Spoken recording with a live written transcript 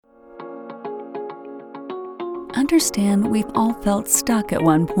understand we've all felt stuck at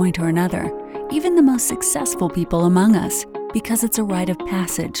one point or another, even the most successful people among us, because it's a rite of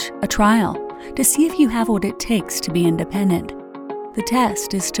passage, a trial, to see if you have what it takes to be independent. The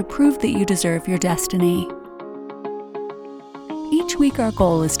test is to prove that you deserve your destiny. Each week our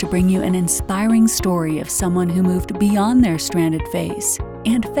goal is to bring you an inspiring story of someone who moved beyond their stranded phase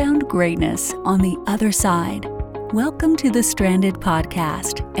and found greatness on the other side. Welcome to the Stranded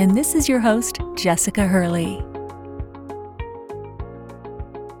Podcast, and this is your host, Jessica Hurley.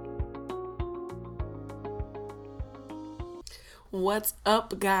 What's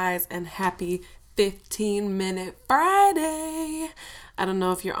up, guys, and happy 15-minute Friday. I don't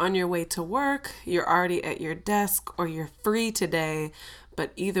know if you're on your way to work, you're already at your desk, or you're free today,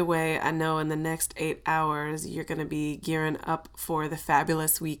 but either way, I know in the next 8 hours, you're going to be gearing up for the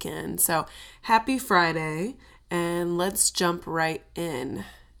fabulous weekend. So happy Friday, and let's jump right in.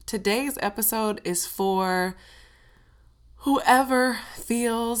 Today's episode is for whoever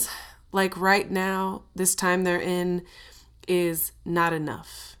feels like right now, this time they're in, is not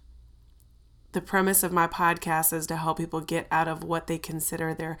enough. The premise of my podcast is to help people get out of what they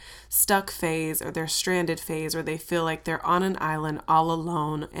consider their stuck phase or their stranded phase, where they feel like they're on an island all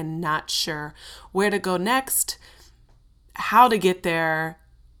alone and not sure where to go next, how to get there,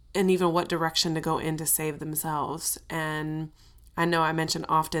 and even what direction to go in to save themselves. And I know I mention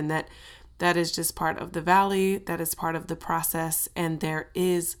often that that is just part of the valley, that is part of the process, and there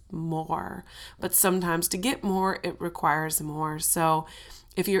is more. But sometimes to get more, it requires more. So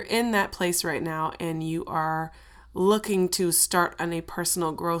if you're in that place right now and you are looking to start on a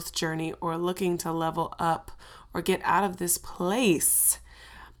personal growth journey or looking to level up or get out of this place,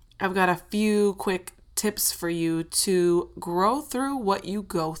 I've got a few quick tips for you to grow through what you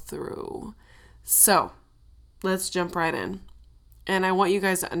go through. So let's jump right in. And I want you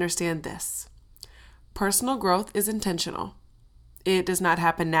guys to understand this. Personal growth is intentional. It does not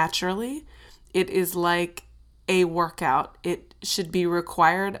happen naturally. It is like a workout. It should be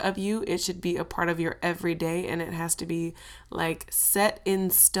required of you. It should be a part of your everyday, and it has to be like set in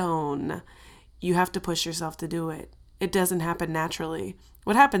stone. You have to push yourself to do it. It doesn't happen naturally.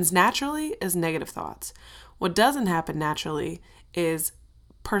 What happens naturally is negative thoughts. What doesn't happen naturally is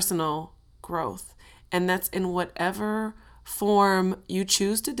personal growth. And that's in whatever form you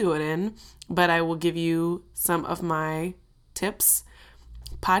choose to do it in, but I will give you some of my tips.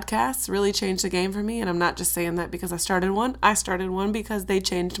 Podcasts really changed the game for me, and I'm not just saying that because I started one. I started one because they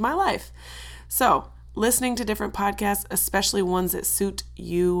changed my life. So listening to different podcasts, especially ones that suit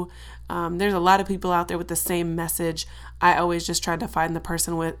you. There's a lot of people out there with the same message. I always just try to find the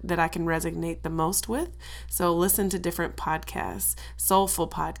person that I can resonate the most with. So listen to different podcasts, soulful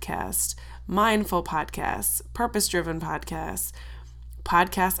podcasts, mindful podcasts, purpose-driven podcasts,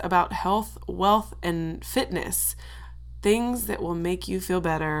 podcasts about health, wealth, and fitness, things that will make you feel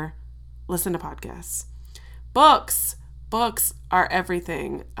better. Listen to podcasts. Books are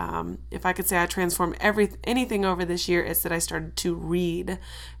everything. If I could say I transformed anything over this year, it's that I started to read.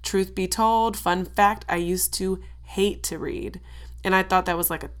 Truth be told, fun fact, I used to hate to read. And I thought that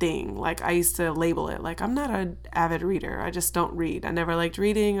was like a thing. Like I used to label it like I'm not an avid reader. I just don't read. I never liked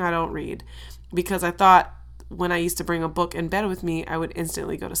reading. I don't read. Because I thought when I used to bring a book in bed with me, I would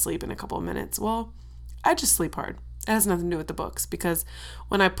instantly go to sleep in a couple of minutes. Well, I just sleep hard. It has nothing to do with the books, because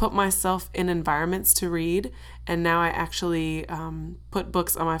when I put myself in environments to read, and now I actually put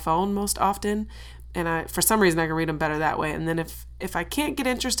books on my phone most often, and for some reason I can read them better that way. And then if I can't get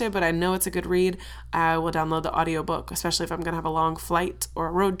interested, but I know it's a good read, I will download the audiobook, especially if I'm going to have a long flight or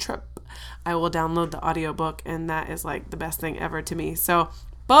a road trip. I will download the audiobook, and that is like the best thing ever to me. So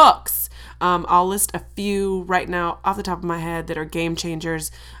books, I'll list a few right now off the top of my head that are game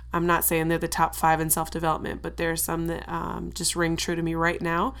changers. I'm not saying they're the top 5 in self-development, but there are some that just ring true to me right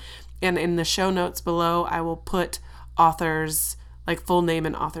now. And in the show notes below, I will put authors, like full name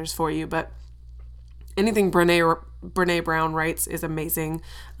and authors for you. But anything Brene Brown writes is amazing.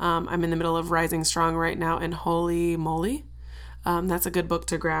 I'm in the middle of Rising Strong right now, and holy moly, that's a good book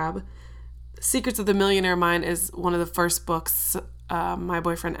to grab. Secrets of the Millionaire Mind is one of the first books my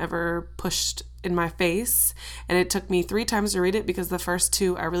boyfriend ever pushed in my face, and it took me 3 times to read it because the first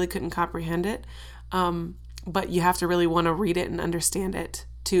 2 I really couldn't comprehend it. But you have to really want to read it and understand it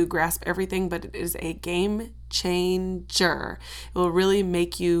to grasp everything. But it is a game changer. It will really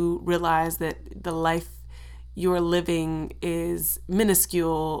make you realize that the life you're living is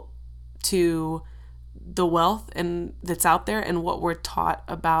minuscule to the wealth and that's out there and what we're taught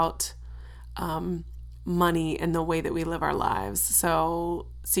about money and the way that we live our lives. So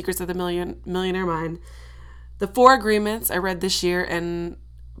Secrets of the Millionaire Mind. The 4 Agreements I read this year, and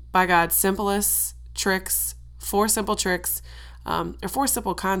by God, simplest tricks 4 simple tricks or 4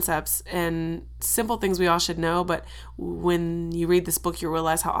 simple concepts and simple things we all should know. But when you read this book, you'll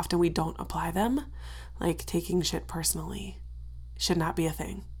realize how often we don't apply them. Like taking shit personally should not be a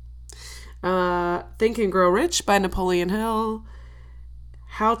thing. Think and Grow Rich by Napoleon Hill.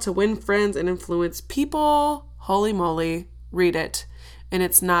 How to Win Friends and Influence People. Holy moly, read it. And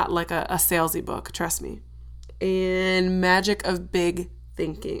it's not like a salesy book, trust me. And Magic of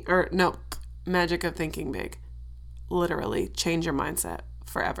Thinking Big. Literally change your mindset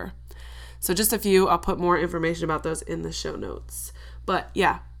forever. So just a few. I'll put more information about those in the show notes. But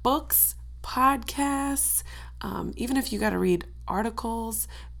yeah, books, podcasts, even if you got to read articles,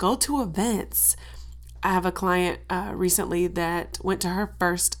 go to events. I have a client recently that went to her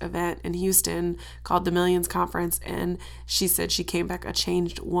first event in Houston called the Millions Conference, and she said she came back a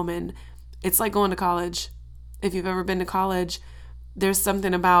changed woman. It's like going to college. If you've ever been to college, there's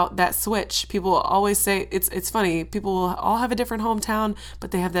something about that switch. People will always say, it's funny, people will all have a different hometown,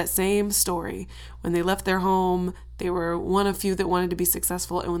 but they have that same story. When they left their home, they were one of few that wanted to be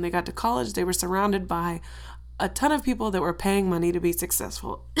successful, and when they got to college, they were surrounded by a ton of people that were paying money to be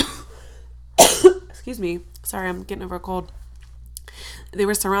successful. Excuse me. Sorry, I'm getting over a cold. They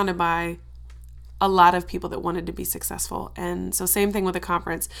were surrounded by a lot of people that wanted to be successful. And so same thing with a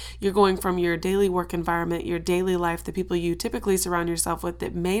conference. You're going from your daily work environment, your daily life, the people you typically surround yourself with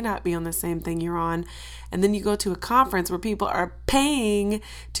that may not be on the same thing you're on. And then you go to a conference where people are paying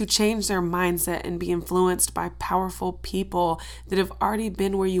to change their mindset and be influenced by powerful people that have already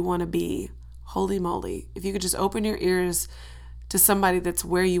been where you want to be. Holy moly. If you could just open your ears to somebody that's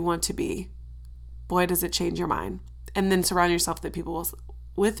where you want to be, boy, does it change your mind. And then surround yourself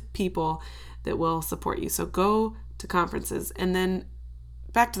with people that will support you. So go to conferences. And then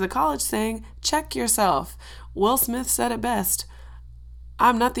back to the college saying, check yourself. Will Smith said it best.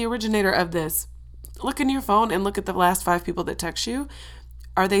 I'm not the originator of this. Look in your phone and look at the last 5 people that text you.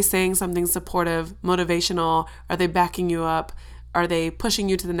 Are they saying something supportive, motivational? Are they backing you up? Are they pushing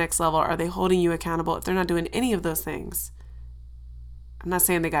you to the next level? Are they holding you accountable? If they're not doing any of those things, I'm not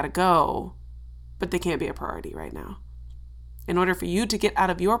saying they got to go, but they can't be a priority right now. In order for you to get out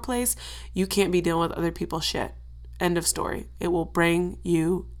of your place, you can't be dealing with other people's shit. End of story. It will bring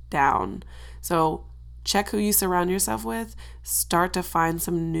you down. So check who you surround yourself with. Start to find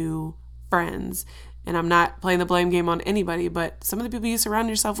some new friends. And I'm not playing the blame game on anybody, but some of the people you surround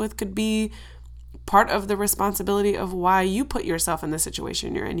yourself with could be part of the responsibility of why you put yourself in the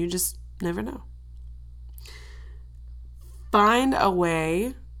situation you're in. You just never know. Find a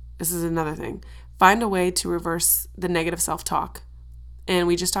way. This is another thing. Find a way to reverse the negative self-talk. And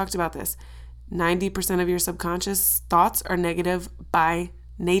we just talked about this. 90% of your subconscious thoughts are negative by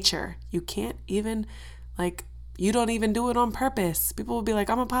nature. You can't even, you don't even do it on purpose. People will be like,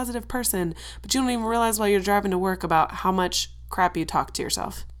 I'm a positive person, but you don't even realize while you're driving to work about how much crap you talk to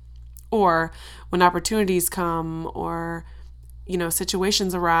yourself. Or when opportunities come or,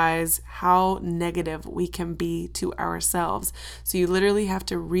 situations arise, how negative we can be to ourselves. So you literally have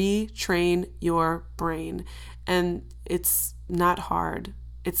to retrain your brain. And it's not hard.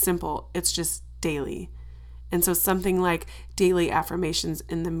 It's simple. It's just daily. And so something like daily affirmations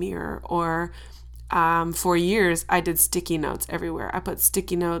in the mirror, or for years, I did sticky notes everywhere. I put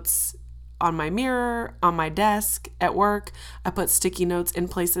sticky notes on my mirror, on my desk, at work. I put sticky notes in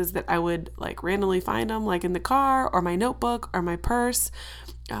places that I would randomly find them, like in the car or my notebook or my purse.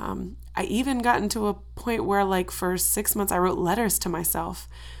 I even got into a point where for 6 months I wrote letters to myself.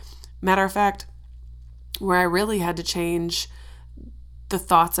 Matter of fact, where I really had to change the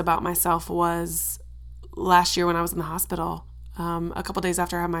thoughts about myself was last year when I was in the hospital, a couple days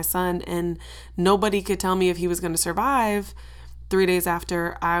after I had my son, and nobody could tell me if he was going to survive. 3 days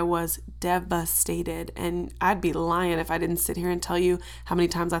after, I was devastated, and I'd be lying if I didn't sit here and tell you how many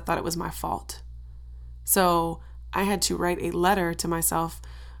times I thought it was my fault. So I had to write a letter to myself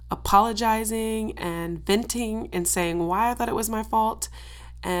apologizing and venting and saying why I thought it was my fault.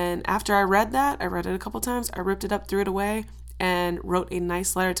 And after I read that, I read it a couple times, I ripped it up, threw it away, and wrote a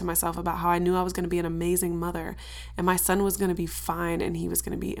nice letter to myself about how I knew I was going to be an amazing mother and my son was going to be fine and he was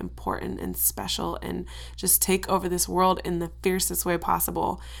going to be important and special and just take over this world in the fiercest way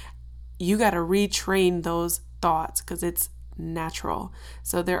possible. You got to retrain those thoughts because it's natural.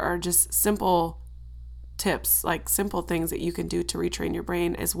 So there are just simple tips, simple things that you can do to retrain your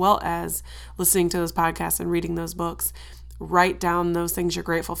brain, as well as listening to those podcasts and reading those books. Write down those things you're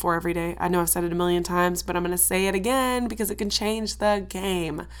grateful for every day. I know I've said it a million times, but I'm going to say it again because it can change the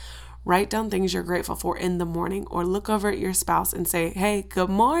game. Write down things you're grateful for in the morning, or look over at your spouse and say, hey, good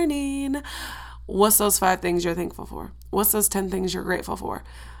morning. What's those 5 things you're thankful for? What's those 10 things you're grateful for?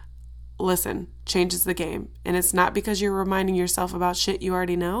 listen, changes the game. And it's not because you're reminding yourself about shit you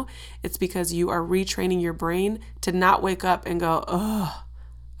already know. It's because you are retraining your brain to not wake up and go, oh,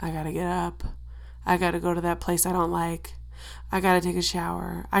 I gotta get up. I gotta go to that place I don't like. I gotta take a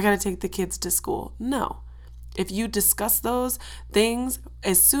shower. I gotta take the kids to school. No. If you discuss those things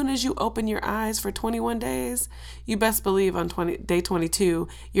as soon as you open your eyes for 21 days, you best believe on day 22,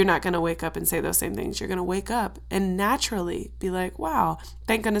 you're not going to wake up and say those same things. You're going to wake up and naturally be like, wow,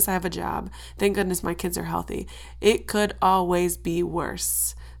 thank goodness I have a job. Thank goodness my kids are healthy. It could always be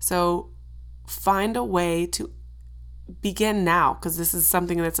worse. So find a way to begin now, because this is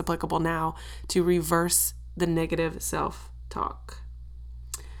something that's applicable now, to reverse the negative self-talk.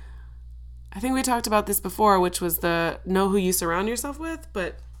 I think we talked about this before, which was the know who you surround yourself with,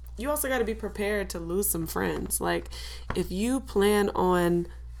 but you also got to be prepared to lose some friends. Like if you plan on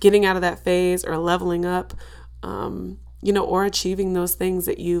getting out of that phase or leveling up, or achieving those things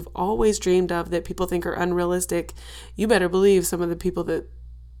that you've always dreamed of that people think are unrealistic, you better believe some of the people that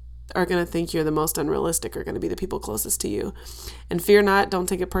are going to think you're the most unrealistic are going to be the people closest to you. And fear not, don't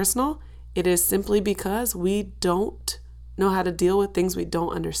take it personal. It is simply because we don't know how to deal with things we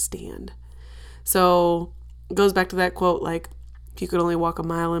don't understand. So it goes back to that quote, like, if you could only walk a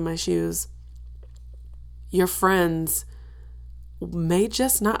mile in my shoes, your friends may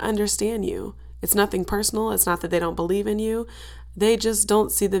just not understand you. It's nothing personal. It's not that they don't believe in you. They just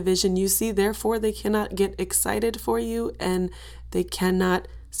don't see the vision you see. Therefore, they cannot get excited for you and they cannot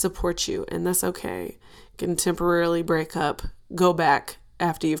support you. And that's okay. You can temporarily break up, go back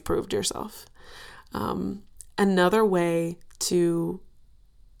after you've proved yourself. Another way to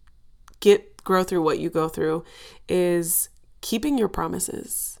grow through what you go through is keeping your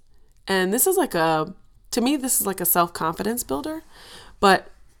promises. And this is to me, this is like a self-confidence builder.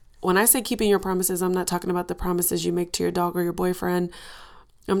 But when I say keeping your promises, I'm not talking about the promises you make to your dog or your boyfriend.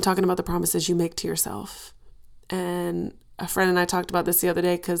 I'm talking about the promises you make to yourself. And a friend and I talked about this the other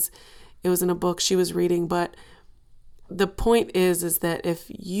day because it was in a book she was reading. But the point is that if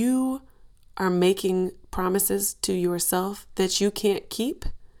you are making promises to yourself that you can't keep,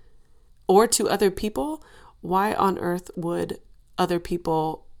 or to other people, why on earth would other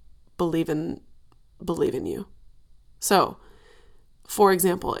people believe in you? So, for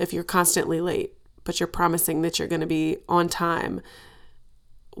example, if you're constantly late, but you're promising that you're going to be on time,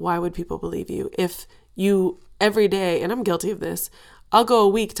 why would people believe you? If you every day, and I'm guilty of this, I'll go a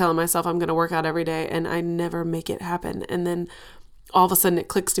week telling myself I'm going to work out every day and I never make it happen. And then all of a sudden it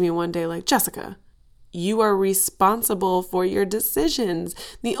clicks to me one day like, Jessica, you are responsible for your decisions.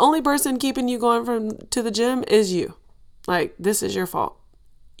 The only person keeping you going to the gym is you. Like, this is your fault.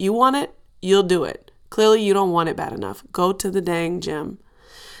 You want it, you'll do it. Clearly, you don't want it bad enough. Go to the dang gym.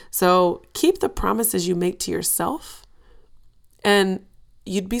 So keep the promises you make to yourself. And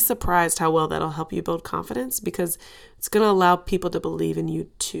you'd be surprised how well that'll help you build confidence because it's going to allow people to believe in you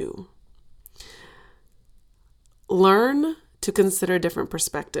too. Learn to consider different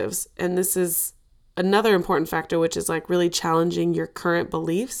perspectives. And this is another important factor, which is like really challenging your current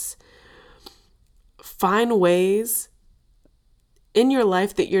beliefs. Find ways in your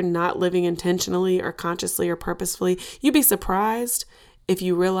life that you're not living intentionally or consciously or purposefully. You'd be surprised if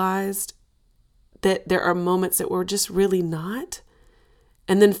you realized that there are moments that we're just really not.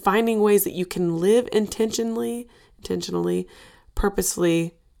 And then finding ways that you can live intentionally,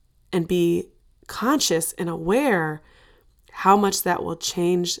 purposefully, and be conscious and aware how much that will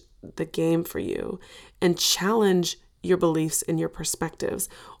change the game for you and challenge your beliefs and your perspectives.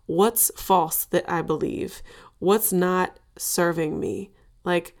 What's false that I believe? What's not serving me?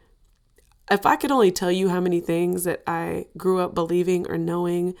 Like, if I could only tell you how many things that I grew up believing or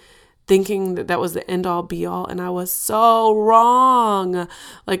knowing, thinking that was the end all be all, and I was so wrong.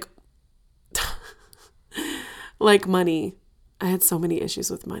 Like money. I had so many issues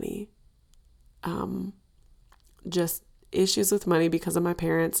with money. Just issues with money because of my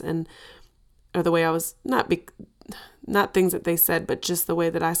parents or the way I was, not things that they said, but just the way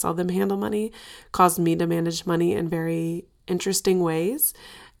that I saw them handle money caused me to manage money in very interesting ways.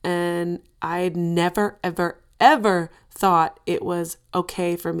 And I never, ever, ever thought it was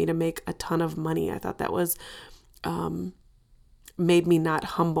okay for me to make a ton of money. I thought that was, made me not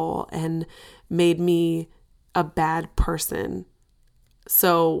humble and made me a bad person.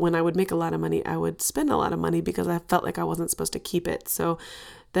 So when I would make a lot of money, I would spend a lot of money because I felt like I wasn't supposed to keep it. So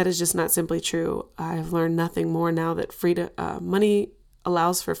that is just not simply true. I've learned nothing more now that money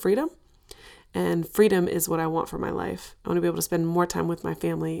allows for freedom, and freedom is what I want for my life. I want to be able to spend more time with my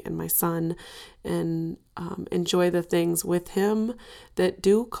family and my son and enjoy the things with him that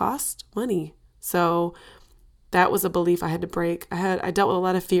do cost money. So that was a belief I had to break. I dealt with a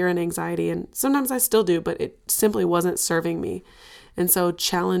lot of fear and anxiety, and sometimes I still do, but it simply wasn't serving me. And so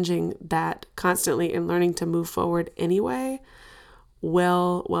challenging that constantly and learning to move forward anyway,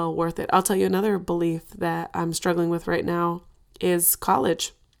 well worth it. I'll tell you another belief that I'm struggling with right now is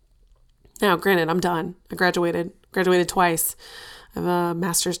college. Now, granted, I'm done. I graduated twice. I have a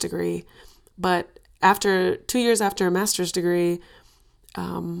master's degree, but after 2 years after a master's degree,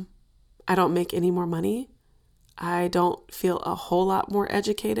 I don't make any more money. I don't feel a whole lot more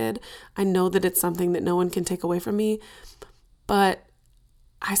educated. I know that it's something that no one can take away from me, but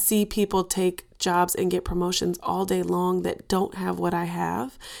I see people take jobs and get promotions all day long that don't have what I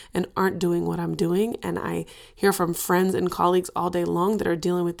have and aren't doing what I'm doing. And I hear from friends and colleagues all day long that are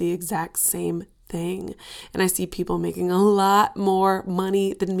dealing with the exact same thing. And I see people making a lot more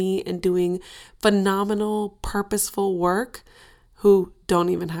money than me and doing phenomenal, purposeful work who don't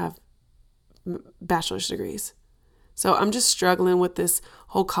even have bachelor's degrees. So I'm just struggling with this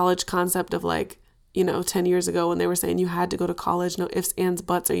whole college concept of 10 years ago when they were saying you had to go to college, no ifs, ands,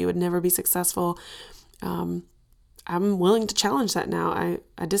 buts, or you would never be successful. I'm willing to challenge that now.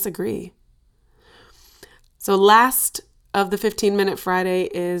 I disagree. So last of the 15-minute Friday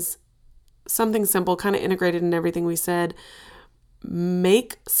is something simple, kind of integrated in everything we said.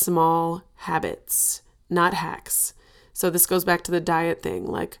 Make small habits, not hacks. So this goes back to the diet thing,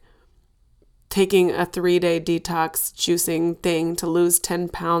 like taking a 3-day detox juicing thing to lose 10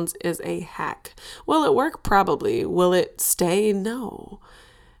 pounds is a hack. Will it work? Probably. Will it stay? No.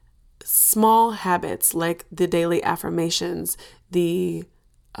 Small habits like the daily affirmations, the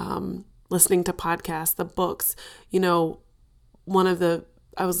listening to podcasts, the books.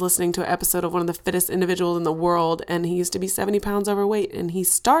 I was listening to an episode of one of the fittest individuals in the world, and he used to be 70 pounds overweight, and he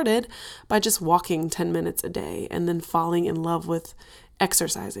started by just walking 10 minutes a day and then falling in love with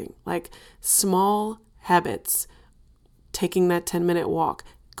exercising. Like small habits, taking that 10-minute walk,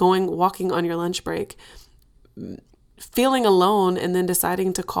 walking on your lunch break, feeling alone and then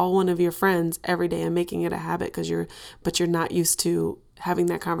deciding to call one of your friends every day and making it a habit but you're not used to having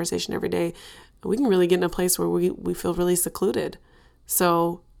that conversation every day. We can really get in a place where we feel really secluded.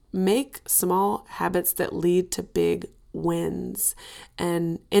 So make small habits that lead to big wins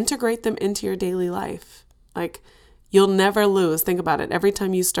and integrate them into your daily life. Like, you'll never lose. Think about it. Every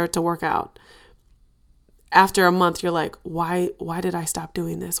time you start to work out, after a month, you're like, why did I stop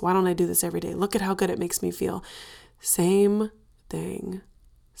doing this? Why don't I do this every day? Look at how good it makes me feel. Same thing.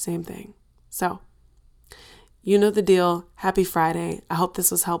 So, you know the deal. Happy Friday. I hope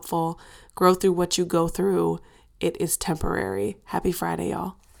this was helpful. Grow through what you go through. It is temporary. Happy Friday,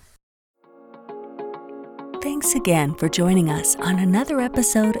 y'all. Thanks again for joining us on another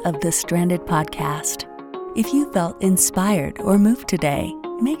episode of the Stranded Podcast. If you felt inspired or moved today,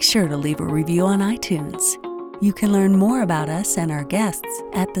 make sure to leave a review on iTunes. You can learn more about us and our guests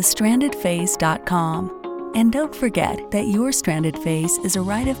at thestrandedphase.com. And don't forget that your stranded phase is a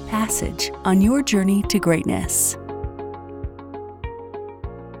rite of passage on your journey to greatness.